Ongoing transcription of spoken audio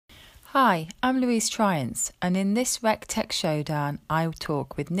Hi, I'm Louise Triance, and in this Rec Tech Showdown, I will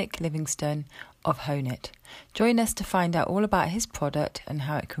talk with Nick Livingston of Honeit. Join us to find out all about his product and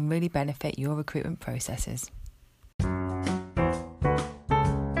how it can really benefit your recruitment processes.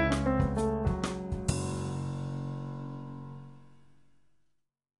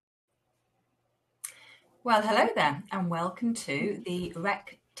 Well, hello there, and welcome to the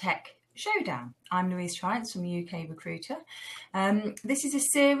Rec Tech Showdown. I'm Louise Triance from UK Recruiter. This is a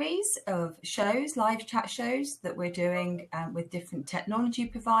series of shows, live chat shows that we're doing with different technology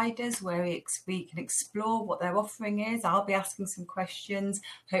providers where we can explore what their offering is. I'll be asking some questions,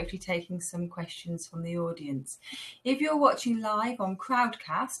 hopefully taking some questions from the audience. If you're watching live on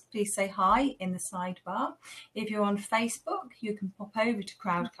Crowdcast, please say hi in the sidebar. If you're on Facebook, you can pop over to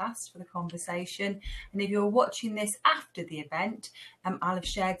Crowdcast for the conversation. And if you're watching this after the event, I'll have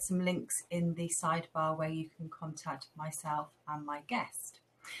shared some links in the sidebar where you can contact myself and my guest.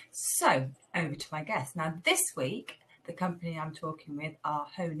 So over to my guest. Now this week, the company I'm talking with are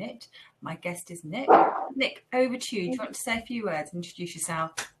Honeit. My guest is Nick. Nick, over to you. Do you want to say a few words and introduce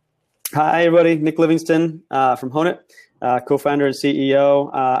yourself? Hi, everybody. Nick Livingston from Honeit, co-founder and CEO.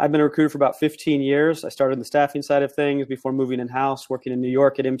 I've been a recruiter for about 15 years. I started in the staffing side of things before moving in-house, working in New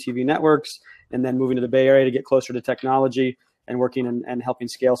York at MTV Networks, and then moving to the Bay Area to get closer to technology and working and helping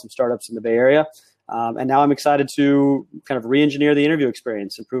scale some startups in the Bay Area. And now I'm excited to kind of re-engineer the interview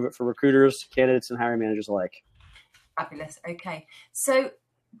experience, improve it for recruiters, candidates, and hiring managers alike. Fabulous. Okay. So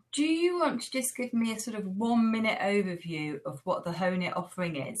do you want to just give me a sort of 1 minute overview of what the Honeit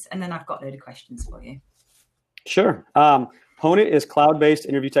offering is? And then I've got a load of questions for you. Sure. Honeit is cloud-based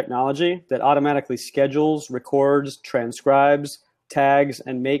interview technology that automatically schedules, records, transcribes, tags,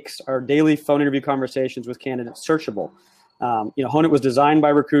 and makes our daily phone interview conversations with candidates searchable. Honeit was designed by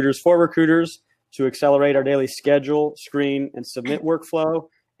recruiters for recruiters to accelerate our daily schedule, screen, and submit workflow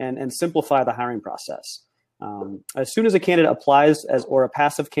and simplify the hiring process. As soon as a candidate applies or a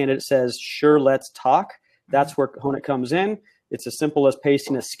passive candidate says, sure, let's talk, that's where Honeit comes in. It's as simple as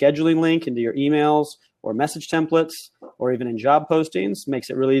pasting a scheduling link into your emails or message templates or even in job postings. Makes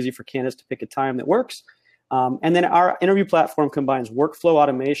it really easy for candidates to pick a time that works. And then our interview platform combines workflow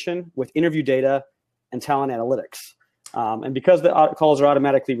automation with interview data and talent analytics. And because the calls are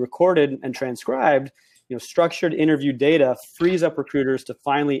automatically recorded and transcribed, structured interview data frees up recruiters to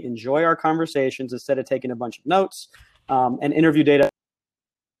finally enjoy our conversations instead of taking a bunch of notes. And interview data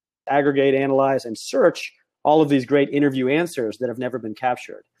aggregate, analyze, and search all of these great interview answers that have never been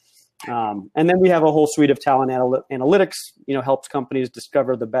captured. And then we have a whole suite of talent analytics, helps companies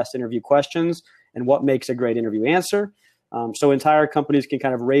discover the best interview questions and what makes a great interview answer. So entire companies can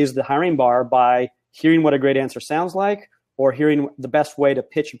kind of raise the hiring bar by hearing what a great answer sounds like or hearing the best way to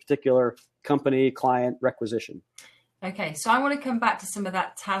pitch a particular company, client, requisition. Okay, so I want to come back to some of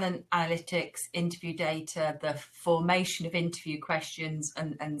that talent analytics, interview data, the formation of interview questions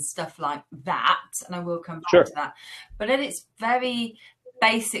and stuff like that. And I will come back to that. But at its very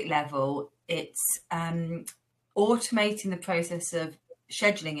basic level, it's automating the process of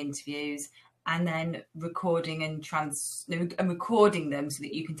scheduling interviews and then recording and recording them so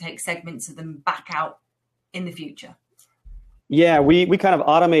that you can take segments of them back out in the future. Yeah, we kind of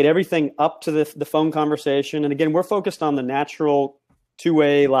automate everything up to the phone conversation. And again, we're focused on the natural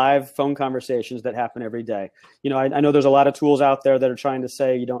two-way live phone conversations that happen every day. I know there's a lot of tools out there that are trying to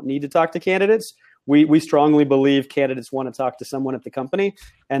say you don't need to talk to candidates. We strongly believe candidates want to talk to someone at the company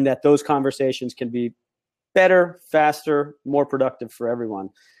and that those conversations can be better, faster, more productive for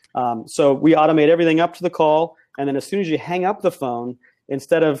everyone. So we automate everything up to the call. And then as soon as you hang up the phone,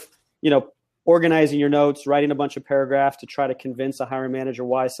 instead of, organizing your notes, writing a bunch of paragraphs to try to convince a hiring manager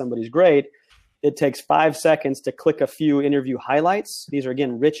why somebody's great, it takes 5 seconds to click a few interview highlights. These are,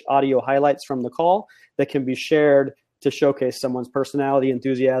 again, rich audio highlights from the call that can be shared to showcase someone's personality,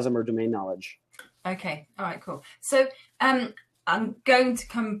 enthusiasm, or domain knowledge. Okay. All right, cool. So I'm going to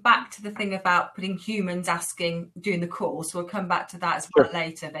come back to the thing about putting humans doing the call. So we'll come back to that as well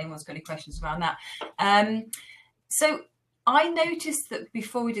later if anyone's got any questions around that. So I noticed that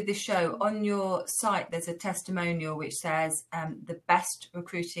before we did this show, on your site, there's a testimonial which says the best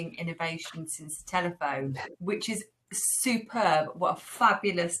recruiting innovation since the telephone, which is superb. What a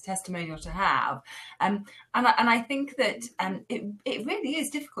fabulous testimonial to have. And I think that it really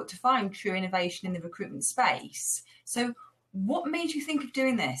is difficult to find true innovation in the recruitment space. So what made you think of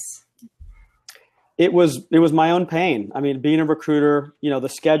doing this? It was my own pain. I mean, being a recruiter, the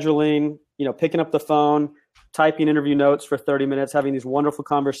scheduling, picking up the phone, typing interview notes for 30 minutes, having these wonderful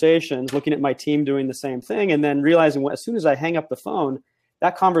conversations, looking at my team doing the same thing, and then realizing as soon as I hang up the phone,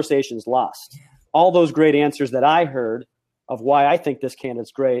 that conversation's lost. Yeah. All those great answers that I heard of why I think this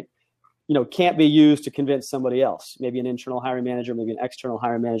candidate's great can't be used to convince somebody else, maybe an internal hiring manager, maybe an external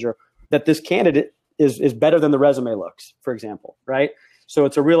hiring manager, that this candidate is better than the resume looks, for example, right? So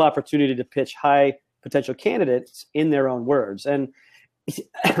it's a real opportunity to pitch high potential candidates in their own words. And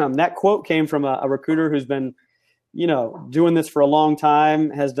that quote came from a recruiter who's been, doing this for a long time,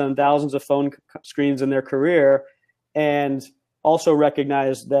 has done thousands of phone screens in their career, and also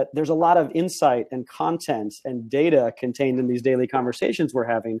recognize that there's a lot of insight and content and data contained in these daily conversations we're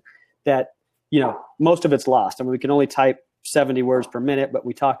having that, most of it's lost. I mean, we can only type 70 words per minute, but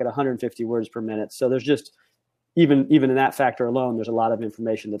we talk at 150 words per minute. So there's just, even in that factor alone, there's a lot of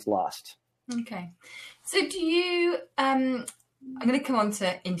information that's lost. Okay. So do you, I'm going to come on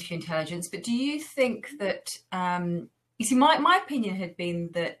to interview intelligence, but do you think that, you see, my opinion had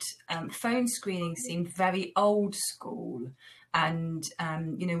been that phone screening seemed very old school. And,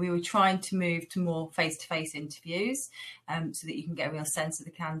 we were trying to move to more face-to-face interviews so that you can get a real sense of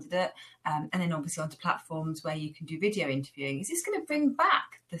the candidate. And then obviously onto platforms where you can do video interviewing. Is this going to bring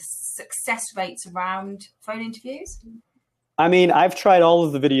back the success rates around phone interviews? I mean, I've tried all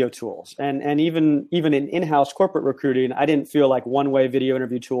of the video tools, and even in in-house corporate recruiting, I didn't feel like one-way video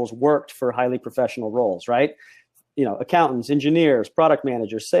interview tools worked for highly professional roles, right? Accountants, engineers, product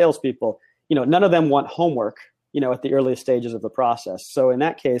managers, salespeople, none of them want homework, at the earliest stages of the process. So in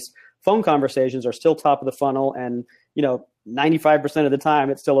that case, phone conversations are still top of the funnel, and 95% of the time,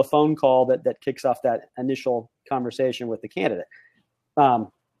 it's still a phone call that kicks off that initial conversation with the candidate.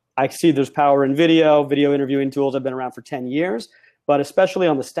 I see there's power in video interviewing tools have been around for 10 years, but especially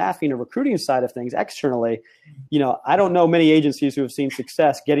on the staffing and recruiting side of things externally, I don't know many agencies who have seen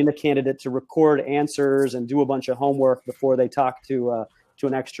success getting a candidate to record answers and do a bunch of homework before they talk to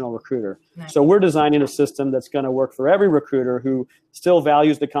an external recruiter. Nice. So we're designing a system that's going to work for every recruiter who still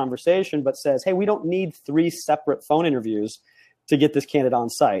values the conversation, but says, hey, we don't need 3 separate phone interviews to get this candidate on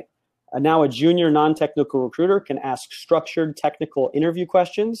site. And now a junior non-technical recruiter can ask structured technical interview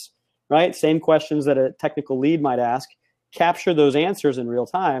questions, right? Same questions that a technical lead might ask, capture those answers in real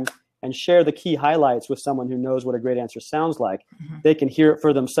time, and share the key highlights with someone who knows what a great answer sounds like. Mm-hmm. They can hear it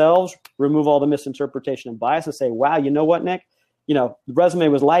for themselves, remove all the misinterpretation and bias, and say, wow, you know what, Nick? The resume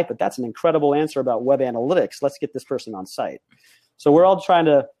was light, but that's an incredible answer about web analytics. Let's get this person on site. So we're all trying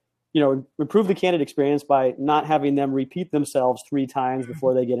to, improve the candidate experience by not having them repeat themselves 3 times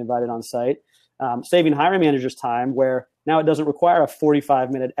before they get invited on site, saving hiring managers time where now it doesn't require a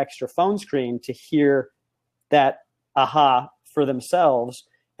 45-minute extra phone screen to hear that aha for themselves.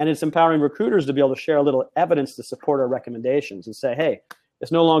 And it's empowering recruiters to be able to share a little evidence to support our recommendations and say, hey,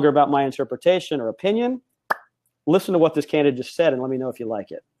 it's no longer about my interpretation or opinion. Listen to what this candidate just said and let me know if you like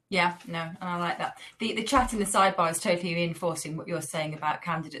it. Yeah, no, and I like that. The chat in the sidebar is totally reinforcing what you're saying about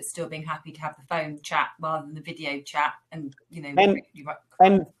candidates still being happy to have the phone chat rather than the video chat. And,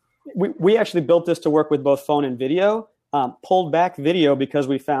 and we actually built this to work with both phone and video, pulled back video because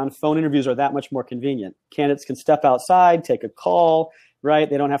we found phone interviews are that much more convenient. Candidates can step outside, take a call, right?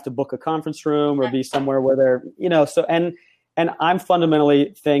 They don't have to book a conference room or be somewhere where they're, so, and I'm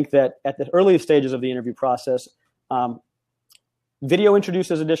fundamentally think that at the earliest stages of the interview process, video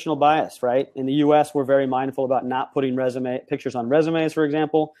introduces additional bias, right? In the US, we're very mindful about not putting pictures on resumes, for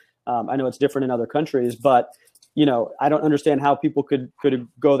example. I know it's different in other countries, but, I don't understand how people could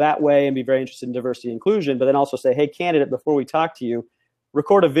go that way and be very interested in diversity and inclusion, but then also say, hey, candidate, before we talk to you,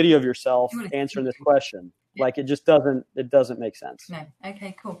 record a video of yourself answering this question. Yeah. Like it doesn't make sense. No.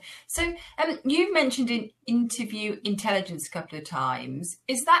 Okay, cool. So you've mentioned in interview intelligence a couple of times.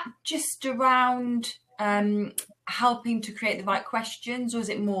 Is that just around helping to create the right questions, or is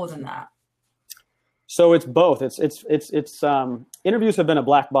it more than that? So it's both. It's interviews have been a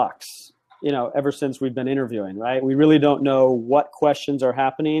black box, ever since we've been interviewing, right? We really don't know what questions are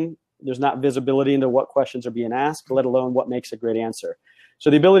happening. There's not visibility into what questions are being asked, let alone what makes a great answer. So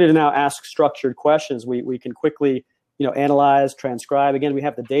the ability to now ask structured questions, we can quickly, analyze, transcribe. Again, we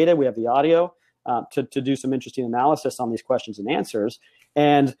have the data, we have the audio to do some interesting analysis on these questions and answers.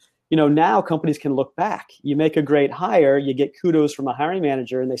 And now companies can look back. You make a great hire, you get kudos from a hiring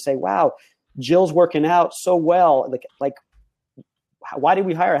manager, and they say, wow, Jill's working out so well. Like, why did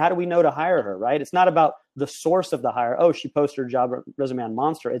we hire her? How do we know to hire her, right? It's not about the source of the hire. Oh, she posted her job resume on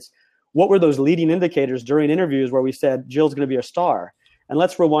Monster. It's what were those leading indicators during interviews where we said, Jill's going to be a star? And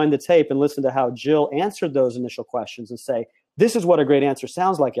let's rewind the tape and listen to how Jill answered those initial questions and say, this is what a great answer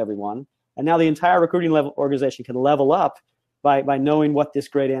sounds like, everyone. And now the entire recruiting level organization can level up by knowing what this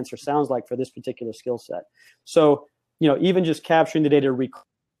great answer sounds like for this particular skill set. So, even just capturing the data,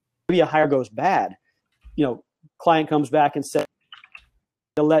 maybe a hire goes bad, client comes back and says,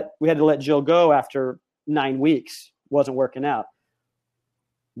 we had to let Jill go after 9 weeks, wasn't working out.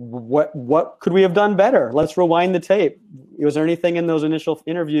 what could we have done better? Let's rewind the tape. Was there anything in those initial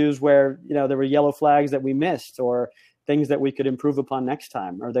interviews where, there were yellow flags that we missed, or things that we could improve upon next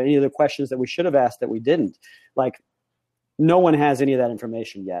time? Are there any other questions that we should have asked that we didn't? Like, no one has any of that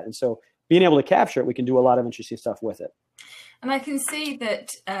information yet. And so being able to capture it, we can do a lot of interesting stuff with it. And I can see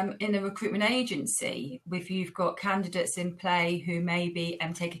that in a recruitment agency, if you've got candidates in play who maybe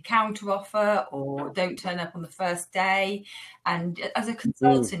take a counter offer or don't turn up on the first day, and as a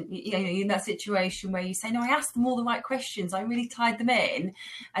consultant, you're in that situation where you say, no, I asked them all the right questions, I really tied them in,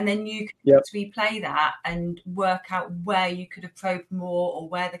 and then you can replay that and work out where you could have probed more or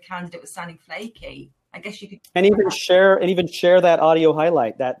where the candidate was sounding flaky. I guess you could, and even share that audio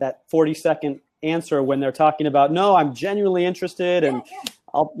highlight, that 40-second answer when they're talking about, no, I'm genuinely interested, and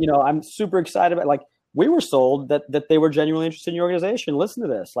I'm super excited about, like, we were sold that they were genuinely interested in your organization. Listen to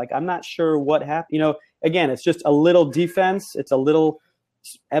this. Like, I'm not sure what happened. Again, it's just a little defense. It's a little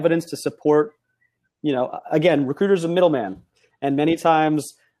evidence to support, again, recruiters are a middleman, and many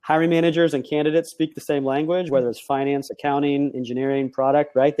times hiring managers and candidates speak the same language, whether it's finance, accounting, engineering,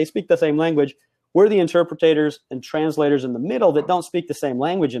 product, right? They speak the same language. We're the interpreters and translators in the middle that don't speak the same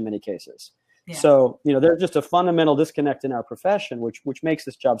language in many cases. Yeah. So, there's just a fundamental disconnect in our profession, which makes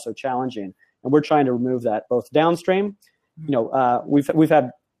this job so challenging. And we're trying to remove that both downstream. We've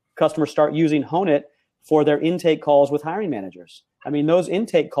had customers start using Honeit for their intake calls with hiring managers. I mean, those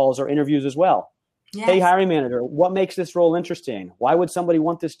intake calls are interviews as well. Yes. Hey, hiring manager, what makes this role interesting? Why would somebody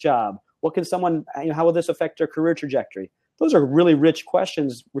want this job? What can someone, how will this affect their career trajectory? Those are really rich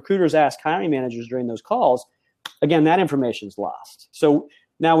questions recruiters ask hiring managers during those calls. Again, that information is lost. So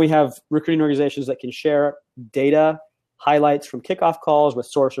now we have recruiting organizations that can share data, highlights from kickoff calls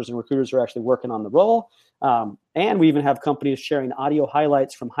with sourcers and recruiters who are actually working on the role. And we even have companies sharing audio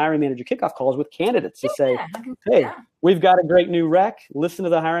highlights from hiring manager kickoff calls with candidates to say, hey, we've got a great new rec. Listen to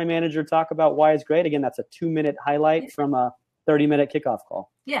the hiring manager talk about why it's great. Again, that's a 2-minute highlight from a 30-minute kickoff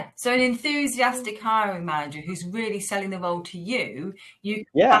call. Yeah. So an enthusiastic hiring manager who's really selling the role to you, you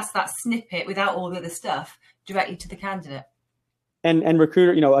can pass that snippet without all the other stuff directly to the candidate. And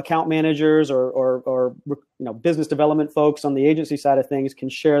recruiter, account managers or business development folks on the agency side of things can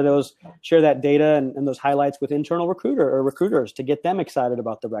share that data and those highlights with internal recruiters to get them excited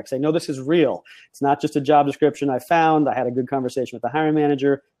about the rec. Say, no, this is real. It's not just a job description I found. I had a good conversation with the hiring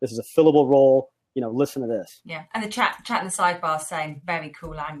manager. This is a fillable role. Listen to this. Yeah, and the chat in the sidebar saying very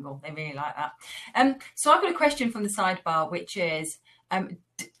cool angle. They really like that. So I've got a question from the sidebar, which is,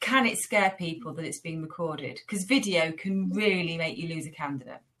 can it scare people that it's being recorded? Because video can really make you lose a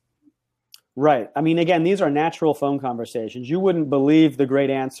candidate. Right. I mean, again, these are natural phone conversations. You wouldn't believe the great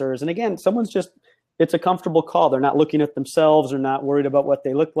answers. And again, it's a comfortable call. They're not looking at themselves. They're not worried about what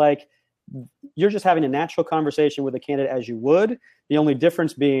they look like. You're just having a natural conversation with a candidate as you would. The only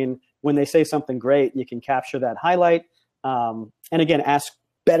difference being when they say something great, you can capture that highlight. And again, ask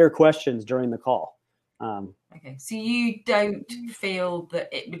better questions during the call. Okay, so you don't feel that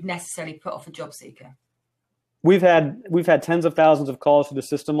it would necessarily put off a job seeker? We've had tens of thousands of calls through the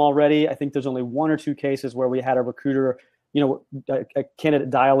system already. I think there's only 1 or 2 cases where we had a recruiter, a candidate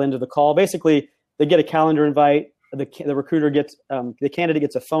dial into the call. Basically, they get a calendar invite. The recruiter gets the candidate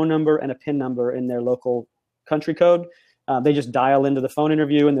gets a phone number and a PIN number in their local country code. They just dial into the phone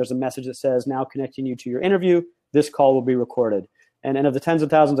interview, and there's a message that says, "Now connecting you to your interview. This call will be recorded." And of the tens of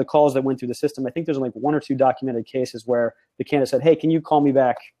thousands of calls that went through the system, I think there's only 1 or 2 documented cases where the candidate said, hey, can you call me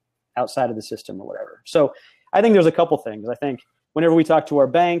back outside of the system or whatever? So I think there's a couple things. I think whenever we talk to our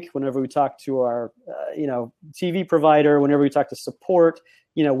bank, whenever we talk to our TV provider, whenever we talk to support,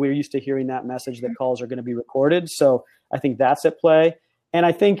 we're used to hearing that message that calls are going to be recorded. So I think that's at play. And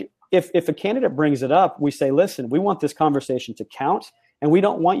I think if a candidate brings it up, we say, listen, we want this conversation to count, and we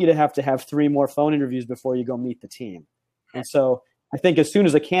don't want you to have 3 more phone interviews before you go meet the team. And so I think as soon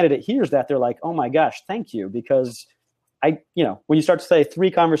as a candidate hears that, they're like, oh my gosh, thank you. Because when you start to say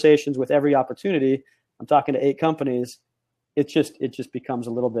 3 conversations with every opportunity, I'm talking to 8 companies, it just becomes a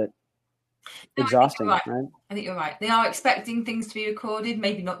little bit exhausting. I think you're right. They are expecting things to be recorded,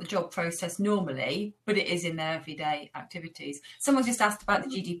 maybe not the job process normally, but it is in their everyday activities. Someone just asked about the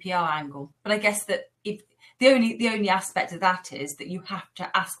GDPR angle, but I guess that if the only aspect of that is that you have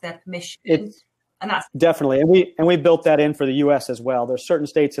to ask their permission. And that's definitely, and we built that in for the U.S. as well. There's certain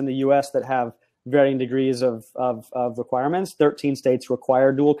states in the U.S. that have varying degrees of requirements. 13 states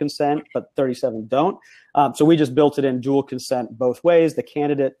require dual consent, but 37 don't. So we just built it in dual consent both ways. The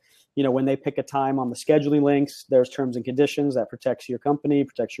candidate, when they pick a time on the scheduling links, there's terms and conditions that protects your company,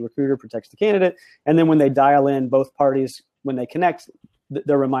 protects your recruiter, protects the candidate. And then when they dial in, both parties, when they connect,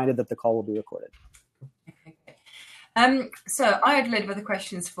 they're reminded that the call will be recorded. So I had a load of other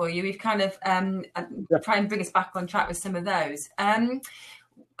questions for you. We've kind of try and bring us back on track with some of those.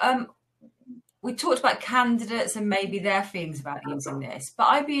 We talked about candidates and maybe their feelings about using this, but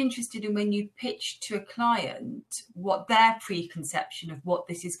I'd be interested in when you pitch to a client, what their preconception of what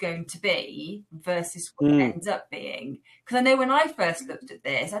this is going to be versus what it ends up being. Because I know when I first looked at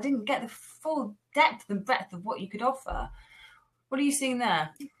this, I didn't get the full depth and breadth of what you could offer. What are you seeing there?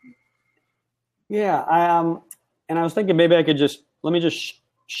 Yeah, and I was thinking maybe I could let me just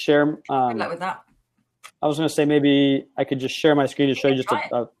share. Good luck with that. I was going to say maybe I could just share my screen to show you just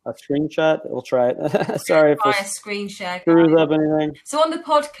a screenshot. We'll try it. Sorry if this screen share screws up anything. So on the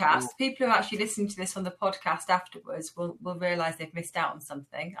podcast, people who are actually listening to this on the podcast afterwards will realise they've missed out on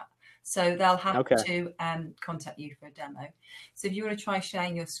something. So they'll have to contact you for a demo. So if you want to try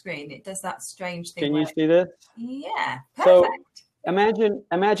sharing your screen, it does that strange thing. Can you see this? Yeah, perfect. So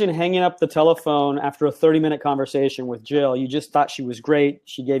imagine hanging up the telephone after a 30-minute conversation with Jill. You just thought she was great.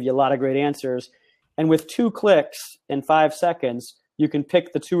 She gave you a lot of great answers. And with 2 clicks in 5 seconds, you can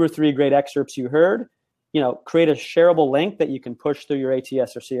pick the 2 or 3 great excerpts you heard, create a shareable link that you can push through your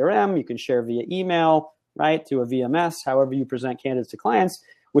ATS or CRM. You can share via email, right, to a VMS, however you present candidates to clients,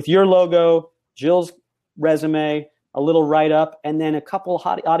 with your logo, Jill's resume, a little write-up, and then a couple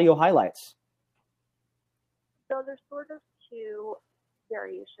audio highlights. So there's sort of 2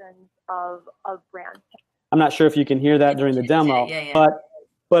 variations of brand. I'm not sure if you can hear that during the demo,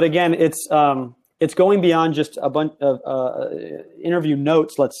 but again, it's going beyond just a bunch of interview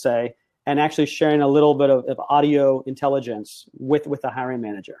notes, let's say, and actually sharing a little bit of audio intelligence with the hiring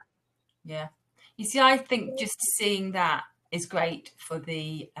manager. Yeah. You see, I think just seeing that is great for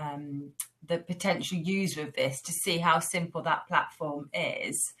the potential user of this to see how simple that platform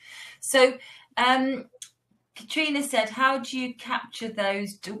is. So Katrina said, how do you capture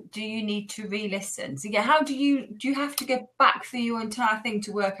those? Do you need to re-listen? So yeah, how do you have to go back through your entire thing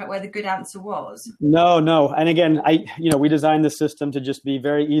to work out where the good answer was? No. And again, we designed the system to just be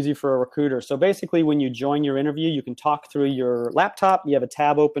very easy for a recruiter. So basically when you join your interview, you can talk through your laptop. You have a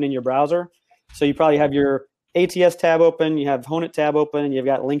tab open in your browser. So you probably have your ATS tab open, you have Honeit tab open, and you've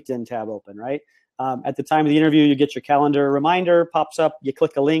got LinkedIn tab open, right? At the time of the interview, you get your calendar reminder, pops up, you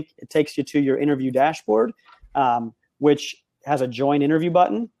click a link, it takes you to your interview dashboard, which has a join interview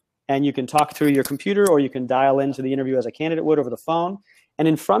button, and you can talk through your computer or you can dial into the interview as a candidate would over the phone. And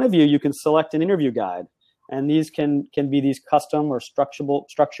in front of you, you can select an interview guide. And these can be these custom or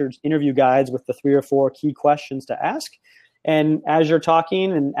structured interview guides with the 3 or 4 key questions to ask. And as you're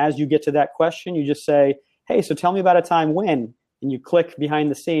talking and as you get to that question, you just say, hey, so tell me about a time when, and you click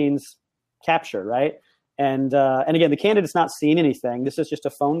behind the scenes capture, right? And again, the candidate's not seeing anything. This is just a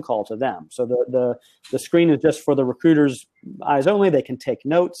phone call to them. So the screen is just for the recruiter's eyes only. They can take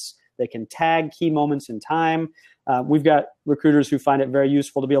notes. They can tag key moments in time. We've got recruiters who find it very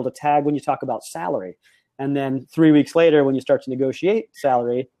useful to be able to tag when you talk about salary. And then 3 weeks later, when you start to negotiate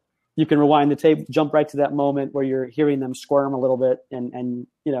salary, you can rewind the tape, jump right to that moment where you're hearing them squirm a little bit and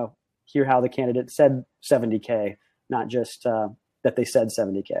hear how the candidate said 70K, not just that they said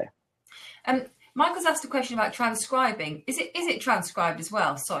 70K. Michael's asked a question about transcribing. Is it transcribed as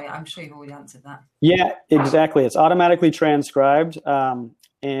well? Sorry, I'm sure you've already answered that. Yeah, exactly. It's automatically transcribed.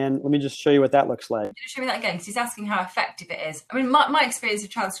 And let me just show you what that looks like. Can you show me that again? Because he's asking how effective it is. I mean, my experience of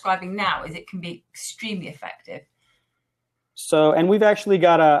transcribing now is it can be extremely effective. So, and we've actually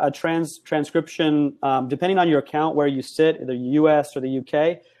got a transcription, depending on your account where you sit, the US or the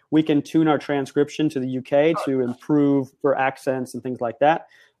UK, we can tune our transcription to the UK to improve for accents and things like that.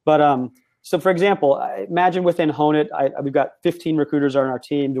 But so, for example, imagine within Honeit, we've got 15 recruiters on our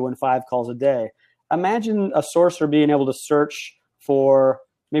team doing 5 calls a day. Imagine a sourcer being able to search for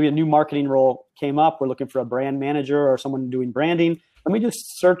maybe a new marketing role came up. We're looking for a brand manager or someone doing branding. Let me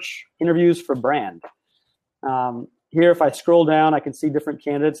just search interviews for brand. Here, if I scroll down, I can see different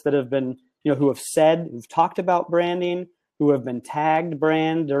candidates that have been, who've talked about branding, who have been tagged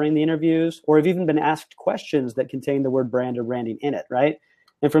brand during the interviews, or have even been asked questions that contain the word brand or branding in it, right?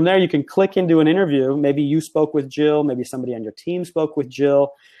 And from there, you can click into an interview. Maybe you spoke with Jill, maybe somebody on your team spoke with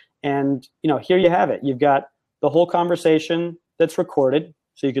Jill. And, here you have it. You've got the whole conversation that's recorded,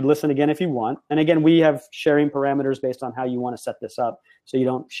 so you could listen again if you want. And again, we have sharing parameters based on how you want to set this up, so you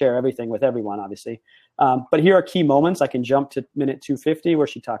don't share everything with everyone, obviously. But here are key moments. I can jump to minute 250 where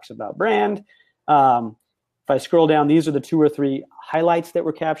she talks about brand. If I scroll down, these are the 2 or 3 highlights that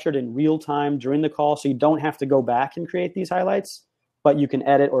were captured in real time during the call, so you don't have to go back and create these highlights, but you can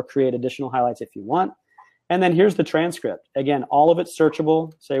edit or create additional highlights if you want. And then here's the transcript. Again, all of it's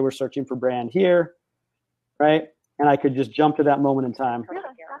searchable. Say we're searching for brand here, right? And I could just jump to that moment in time.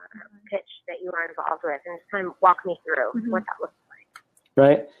 Pitch that you were involved with, and just kind of walk me through what that looks like.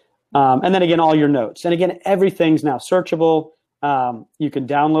 Right. And then again, all your notes. And again, everything's now searchable. You can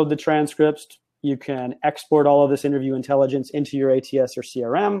download the transcripts. You can export all of this interview intelligence into your ATS or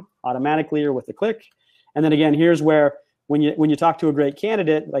CRM automatically or with a click. And then again, here's where when you talk to a great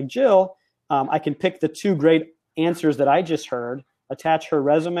candidate like Jill, I can pick the 2 great answers that I just heard, attach her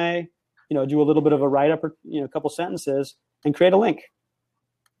resume, do a little bit of a write-up or a couple sentences, and create a link.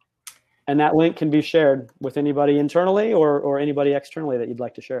 And that link can be shared with anybody internally or anybody externally that you'd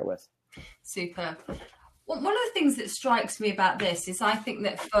like to share it with. Super. One of the things that strikes me about this is I think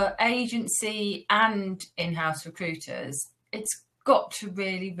that for agency and in-house recruiters, it's got to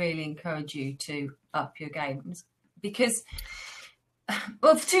really, really encourage you to up your games because,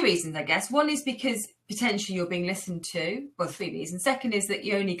 well, for 2 reasons, I guess. One is because potentially you're being listened to, well, 3 reasons. Second is that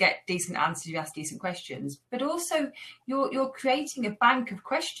you only get decent answers, you ask decent questions, but also you're creating a bank of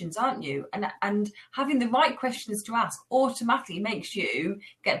questions, aren't you? And having the right questions to ask automatically makes you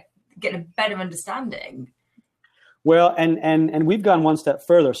get a better understanding. Well, and we've gone one step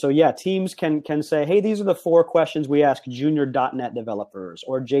further. So yeah, teams can say, hey, these are the 4 questions we ask junior .NET developers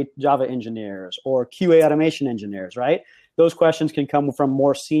or Java engineers or QA automation engineers, right? Those questions can come from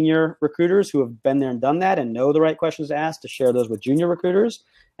more senior recruiters who have been there and done that and know the right questions to ask to share those with junior recruiters.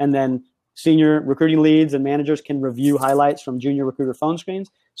 And then senior recruiting leads and managers can review highlights from junior recruiter phone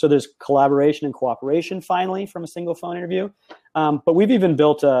screens. So there's collaboration and cooperation finally from a single phone interview. But we've even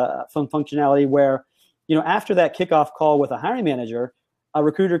built a functionality where, after that kickoff call with a hiring manager, a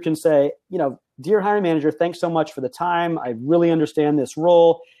recruiter can say, dear hiring manager, thanks so much for the time. I really understand this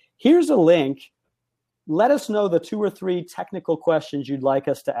role. Here's a link. Let us know the 2 or 3 technical questions you'd like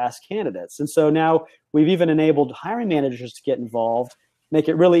us to ask candidates. And so now we've even enabled hiring managers to get involved, make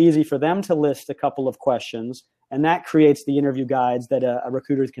it really easy for them to list a couple of questions. And that creates the interview guides that a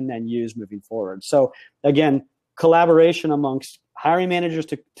recruiter can then use moving forward. So again, collaboration amongst hiring managers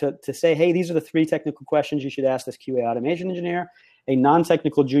to say, hey, these are the 3 technical questions you should ask this QA automation engineer. A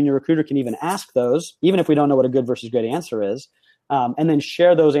non-technical junior recruiter can even ask those, even if we don't know what a good versus great answer is, and then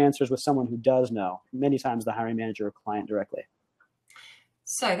share those answers with someone who does know, many times the hiring manager or client directly.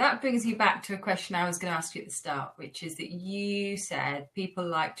 So that brings you back to a question I was going to ask you at the start, which is that you said people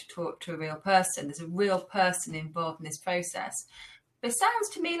like to talk to a real person. There's a real person involved in this process. But it sounds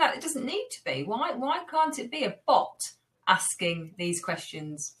to me like it doesn't need to be. Why can't it be a bot asking these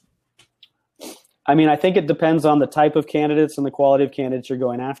questions? I mean, I think it depends on the type of candidates and the quality of candidates you're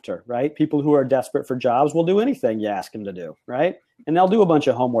going after, right? People who are desperate for jobs will do anything you ask them to do, right? And they'll do a bunch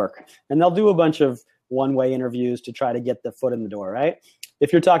of homework and they'll do a bunch of one-way interviews to try to get the foot in the door, right?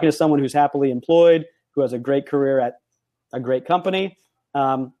 If you're talking to someone who's happily employed, who has a great career at a great company,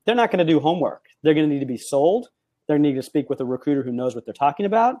 they're not going to do homework. They're going to need to be sold. They're going to need to speak with a recruiter who knows what they're talking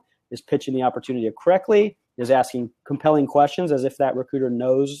about, is pitching the opportunity correctly, is asking compelling questions as if that recruiter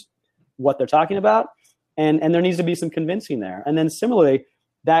knows what they're talking about. And there needs to be some convincing there. And then similarly,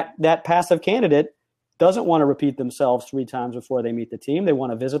 that passive candidate doesn't want to repeat themselves 3 times before they meet the team. They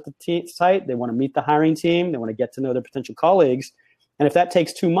want to visit the site. They want to meet the hiring team. They want to get to know their potential colleagues. And if that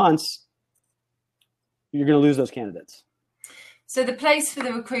takes 2 months, you're going to lose those candidates. So the place for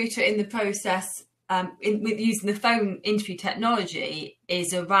the recruiter in the process with using the phone interview technology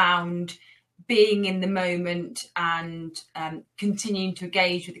is around being in the moment and continuing to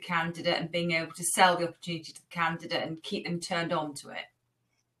engage with the candidate and being able to sell the opportunity to the candidate and keep them turned on to it.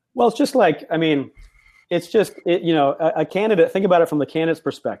 Well, it's just like, I mean, it's just, a candidate, think about it from the candidate's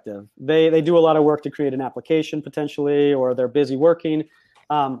perspective. They do a lot of work to create an application potentially, or they're busy working.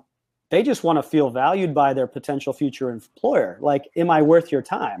 They just want to feel valued by their potential future employer. Like, am I worth your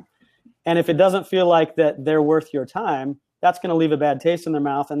time? And if it doesn't feel like that they're worth your time, that's going to leave a bad taste in their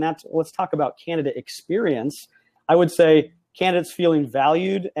mouth. And let's talk about candidate experience. I would say candidates feeling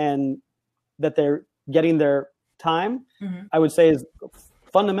valued and that they're getting their time, I would say is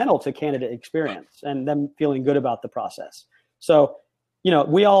fundamental to candidate experience and them feeling good about the process. So,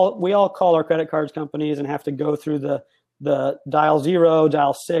 we all call our credit cards companies and have to go through the dial 0,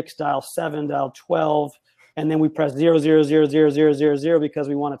 dial 6, dial 7, dial 12, and then we press 0000000 because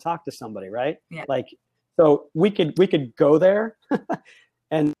we want to talk to somebody, right? Yeah. So we could go there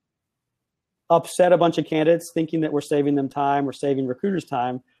and upset a bunch of candidates thinking that we're saving them time, we're saving recruiters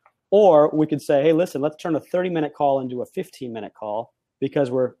time, or we could say, hey, listen, let's turn a 30-minute call into a 15-minute call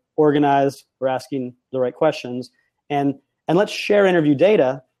because we're organized, we're asking the right questions, and let's share interview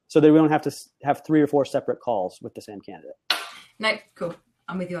data so that we don't have to have 3 or 4 separate calls with the same candidate. No, cool.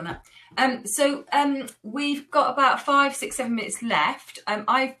 I'm with you on that. So we've got about 5, 6, 7 minutes left.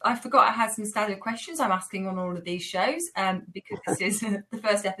 I forgot I had some standard questions I'm asking on all of these shows because this is the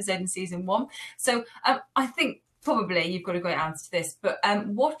first episode in season 1. So I think probably you've got a great answer to this, but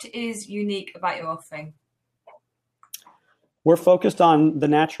what is unique about your offering? We're focused on the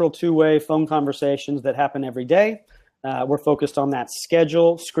natural two-way phone conversations that happen every day. We're focused on that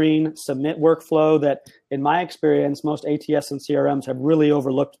schedule, screen, submit workflow that, in my experience, most ATS and CRMs have really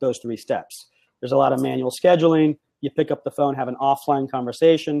overlooked those 3 steps. There's a lot of manual scheduling. You pick up the phone, have an offline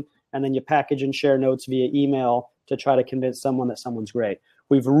conversation, and then you package and share notes via email to try to convince someone that someone's great.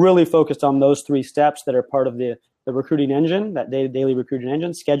 We've really focused on those 3 steps that are part of the recruiting engine, that daily recruiting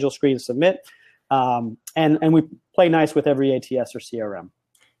engine: schedule, screen, submit. And we play nice with every ATS or CRM.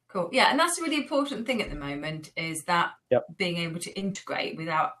 Cool. Yeah, and that's a really important thing at the moment, is that being able to integrate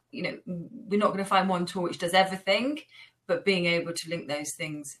without, we're not going to find one tool which does everything, but being able to link those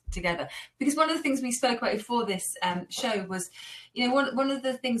things together. Because one of the things we spoke about before this show was, one of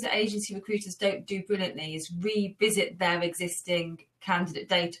the things that agency recruiters don't do brilliantly is revisit their existing candidate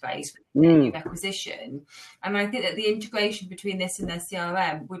database with new acquisition. And I think that the integration between this and their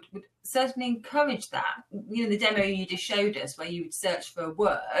CRM would certainly encourage that. The demo you just showed us, where you would search for a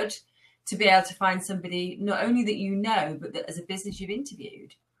word to be able to find somebody not only that but that as a business you've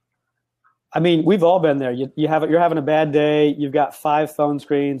interviewed. I mean, we've all been there. You're having a bad day. You've got 5 phone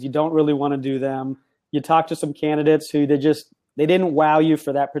screens. You don't really want to do them. You talk to some candidates who they didn't wow you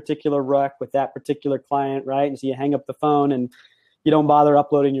for that particular rec with that particular client, right? And so you hang up the phone and you don't bother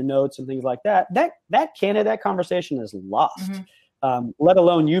uploading your notes and things like that. That conversation is lost. Let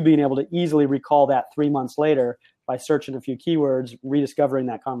alone you being able to easily recall that 3 months later by searching a few keywords, rediscovering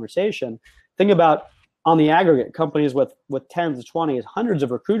that conversation. Think about, on the aggregate, companies with tens, 20s, hundreds of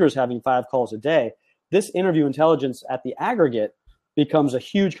recruiters having 5 calls a day. This interview intelligence at the aggregate becomes a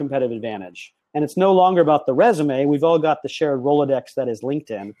huge competitive advantage. And it's no longer about the resume. We've all got the shared Rolodex that is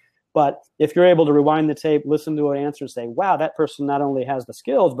LinkedIn. But if you're able to rewind the tape, listen to an answer and say, wow, that person not only has the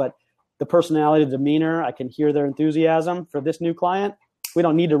skills, but the personality, the demeanor, I can hear their enthusiasm for this new client. We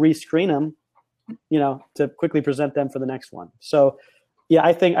don't need to rescreen them, to quickly present them for the next one. So, yeah,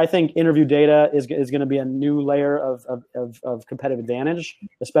 I think interview data is going to be a new layer of competitive advantage,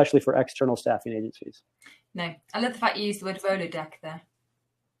 especially for external staffing agencies. No, I love the fact you used the word Rolodex there.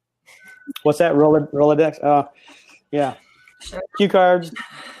 What's that? Rolodex? Oh, yeah. Sure. Cue cards.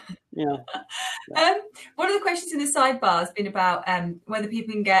 One of the questions in the sidebar has been about whether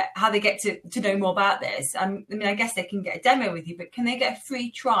people can how they get to know more about this. I mean, I guess they can get a demo with you, but can they get a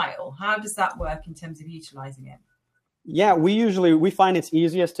free trial? How does that work in terms of utilizing it? Yeah, we find it's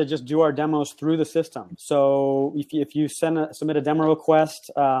easiest to just do our demos through the system. So if you submit a demo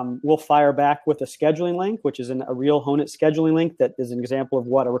request, we'll fire back with a scheduling link, which is a real Honeit scheduling link that is an example of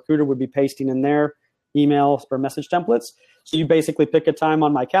what a recruiter would be pasting in their emails or message templates. So you basically pick a time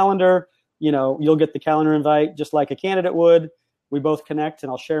on my calendar. You'll get the calendar invite just like a candidate would. We both connect,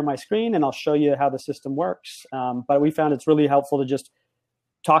 and I'll share my screen and I'll show you how the system works. But we found it's really helpful to just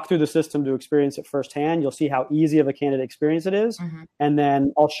talk through the system to experience it firsthand. You'll see how easy of a candidate experience it is. And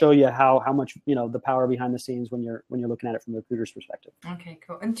then I'll show you how much, the power behind the scenes when you're looking at it from the recruiter's perspective. Okay,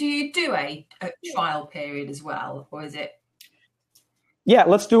 cool. And do you do a trial period as well, or is it? Yeah,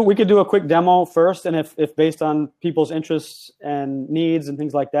 we could do a quick demo first. And if based on people's interests and needs and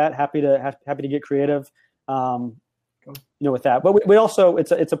things like that, happy to get creative, with that. But we also,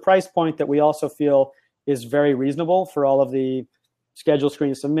 it's a price point that we also feel is very reasonable for all of the schedule,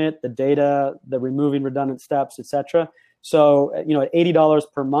 screen, submit, the data, the removing redundant steps, etc. So, at $80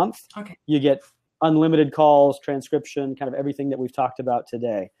 per month, you get unlimited calls, transcription, kind of everything that we've talked about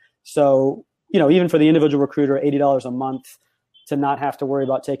today. So, even for the individual recruiter, $80 a month to not have to worry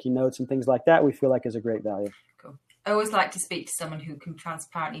about taking notes and things like that, we feel like is a great value. Cool. I always like to speak to someone who can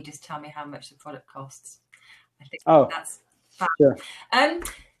transparently just tell me how much the product costs. I think that's fab. Sure.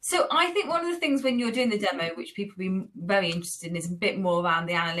 So I think one of the things when you're doing the demo, which people be very interested in, is a bit more around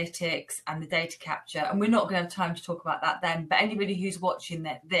the analytics and the data capture. And we're not going to have time to talk about that then. But anybody who's watching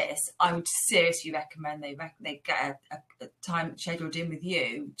this, I would seriously recommend they get a time scheduled in with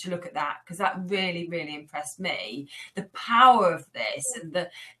you to look at that, because that really, really impressed me. The power of this and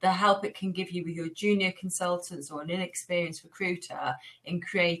the help it can give you with your junior consultants or an inexperienced recruiter in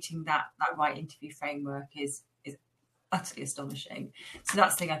creating that right interview framework is utterly astonishing. So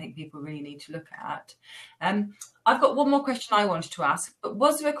that's the thing I think people really need to look at. I've got one more question I wanted to ask, but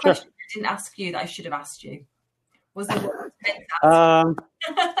was there a question I didn't ask you that I should have asked you? Was there one?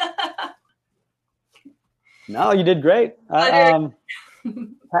 No, you did great.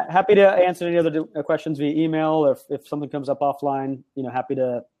 Happy to answer any other questions via email, or if something comes up offline, happy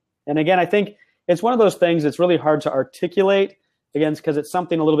to. And again, I think it's one of those things that's really hard to articulate, again, because it's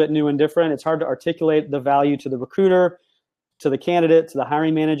something a little bit new and different. It's hard to articulate the value to the recruiter, to the candidate, to the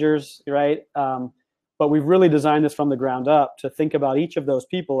hiring managers, right? But we've really designed this from the ground up to think about each of those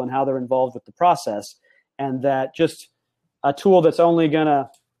people and how they're involved with the process. And that just a tool that's only gonna,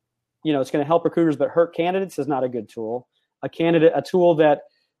 it's gonna help recruiters but hurt candidates is not a good tool. A tool that,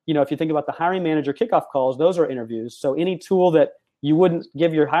 if you think about the hiring manager kickoff calls, those are interviews. So any tool that you wouldn't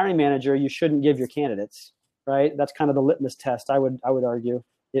give your hiring manager, you shouldn't give your candidates, right? That's kind of the litmus test, I would argue.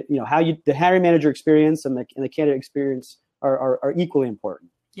 How the hiring manager experience and the candidate experience are equally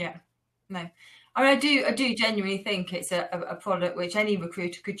important. Yeah, no. I mean, I do genuinely think it's a product which any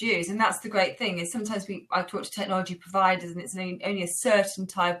recruiter could use, and that's the great thing. Is sometimes I talk to technology providers, and it's only a certain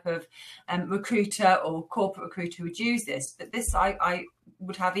type of recruiter or corporate recruiter would use this. But this, I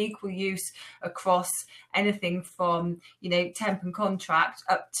would have equal use across anything from temp and contract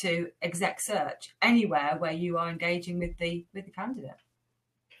up to exec search, anywhere where you are engaging with the candidate.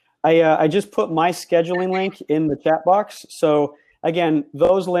 I just put my scheduling link in the chat box, so. Again,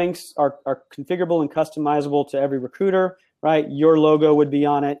 those links are configurable and customizable to every recruiter, right? Your logo would be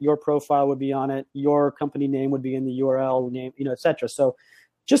on it, your profile would be on it, your company name would be in the URL name, et cetera. So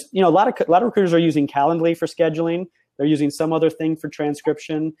just, a lot of recruiters are using Calendly for scheduling. They're using some other thing for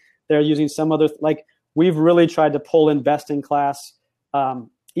transcription. They're using some other, we've really tried to pull in best in class,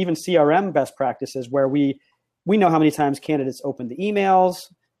 even CRM best practices where we know how many times candidates open the emails.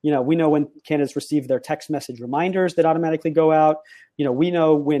 We know when candidates receive their text message reminders that automatically go out. We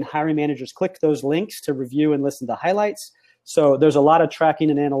know when hiring managers click those links to review and listen to highlights. So there's a lot of tracking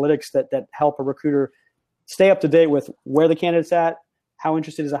and analytics that help a recruiter stay up to date with where the candidate's at, how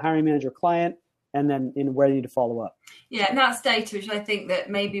interested is a hiring manager client, and then where you need to follow up. Yeah, and that's data which I think that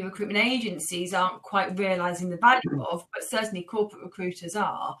maybe recruitment agencies aren't quite realizing the value of, but certainly corporate recruiters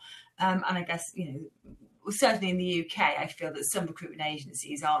are. And I guess, certainly in the UK, I feel that some recruitment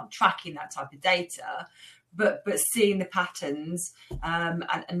agencies aren't tracking that type of data, but seeing the patterns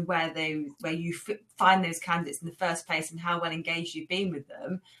and where you find those candidates in the first place and how well engaged you've been with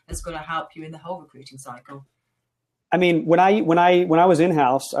them is going to help you in the whole recruiting cycle. I mean, when I was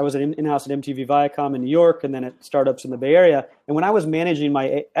in-house, I was in-house at MTV Viacom in New York, and then at startups in the Bay Area. And when I was managing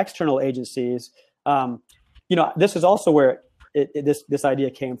my external agencies, this is also where this idea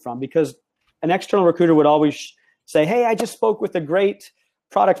came from, because an external recruiter would always say, hey, I just spoke with a great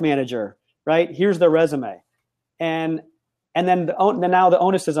product manager, right? Here's their resume. And then now the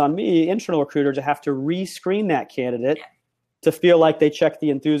onus is on me, internal recruiter, to have to re-screen that candidate to feel like they checked the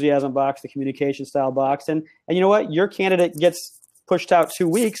enthusiasm box, the communication style box. And you know what? Your candidate gets pushed out 2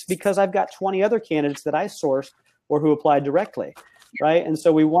 weeks because I've got 20 other candidates that I sourced or who applied directly, right? And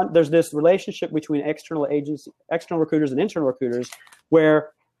so there's this relationship between external recruiters and internal recruiters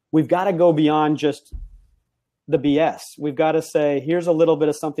where we've got to go beyond just the BS. We've got to say, here's a little bit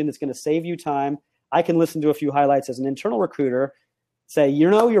of something that's going to save you time. I can listen to a few highlights as an internal recruiter, say,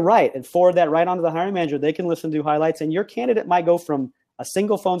 you're right, and forward that right onto the hiring manager. They can listen to highlights, and your candidate might go from a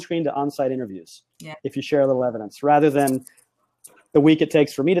single phone screen to on-site interviews if you share a little evidence, rather than the week it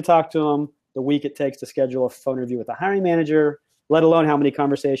takes for me to talk to them, the week it takes to schedule a phone interview with the hiring manager, let alone how many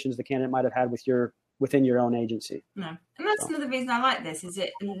conversations the candidate might have had within your own agency. No. And that's another reason I like this, is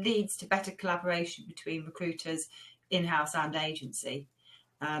it leads to better collaboration between recruiters, in-house and agency.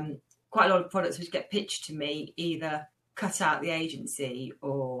 Quite a lot of products which get pitched to me either cut out the agency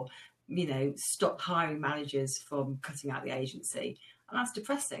or, stop hiring managers from cutting out the agency. And that's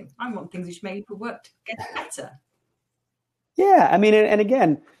depressing. I want things which make people work to get better. Yeah. I mean, and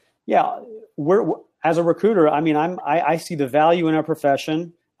again, we're as a recruiter, I mean, I see the value in our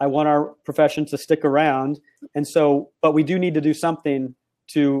profession. I want our profession to stick around. And so, but we do need to do something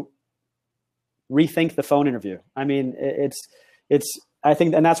to rethink the phone interview. I mean, I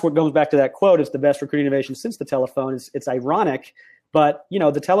think, and that's what goes back to that quote, it's the best recruiting innovation since the telephone. It's ironic, but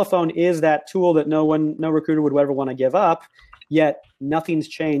the telephone is that tool that no recruiter would ever want to give up, yet nothing's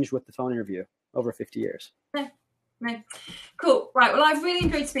changed with the phone interview over 50 years. No. Cool. Right. Well, I've really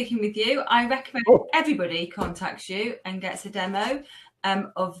enjoyed speaking with you. I recommend everybody contacts you and gets a demo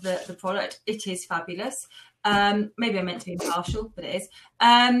of the product. It is fabulous. Maybe I meant to be impartial, but it is.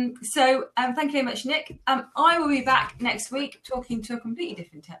 So thank you very much, Nick. I will be back next week talking to a completely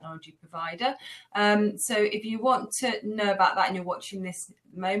different technology provider. So if you want to know about that and you're watching this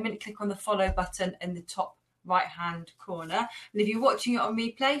moment, click on the follow button in the top right hand corner. And if you're watching it on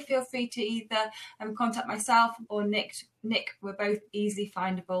replay, feel free to either contact myself or Nick. We're both easily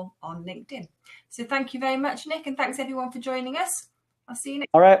findable on LinkedIn. So thank you very much, Nick, and thanks everyone for joining us. I'll see you next.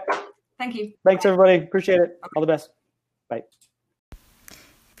 All right. Thank you. Thanks, everybody. Appreciate it. All the best. Bye.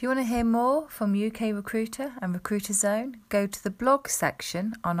 If you want to hear more from UK Recruiter and Recruiter Zone, go to the blog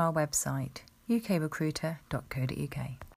section on our website, ukrecruiter.co.uk.